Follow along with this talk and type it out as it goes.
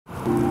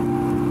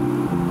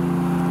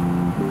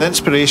The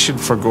inspiration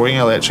for going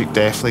electric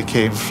definitely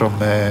came from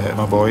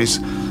my boys.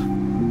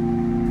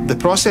 The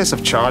process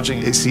of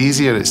charging, it's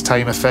easier, it's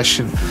time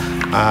efficient,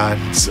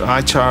 and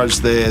I charge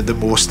the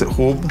most at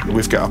home.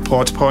 We've got a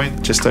pod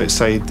point just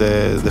outside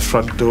the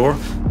front door.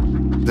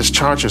 There's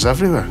chargers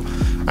everywhere,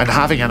 and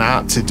having an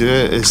app to do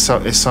it is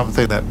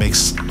something that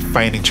makes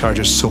finding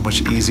chargers so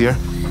much easier.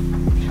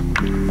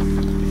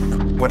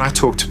 When I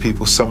talk to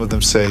people, some of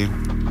them say,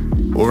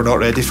 "Oh, we're not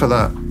ready for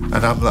that," and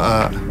I'm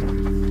like,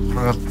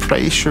 I'm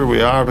pretty sure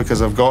we are,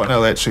 because I've got an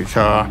electric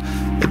car.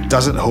 It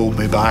doesn't hold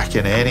me back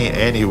in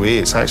any way.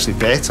 It's actually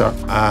better.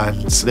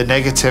 And the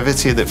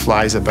negativity that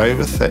flies about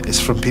with it is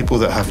from people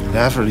that have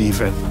never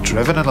even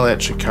driven an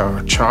electric car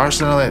or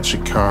charged an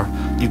electric car.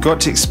 You've got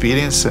to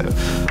experience it.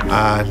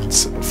 And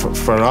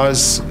for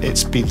us,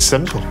 it's been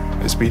simple.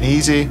 It's been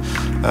easy.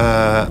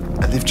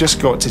 And they've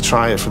just got to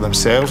try it for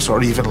themselves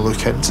or even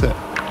look into it.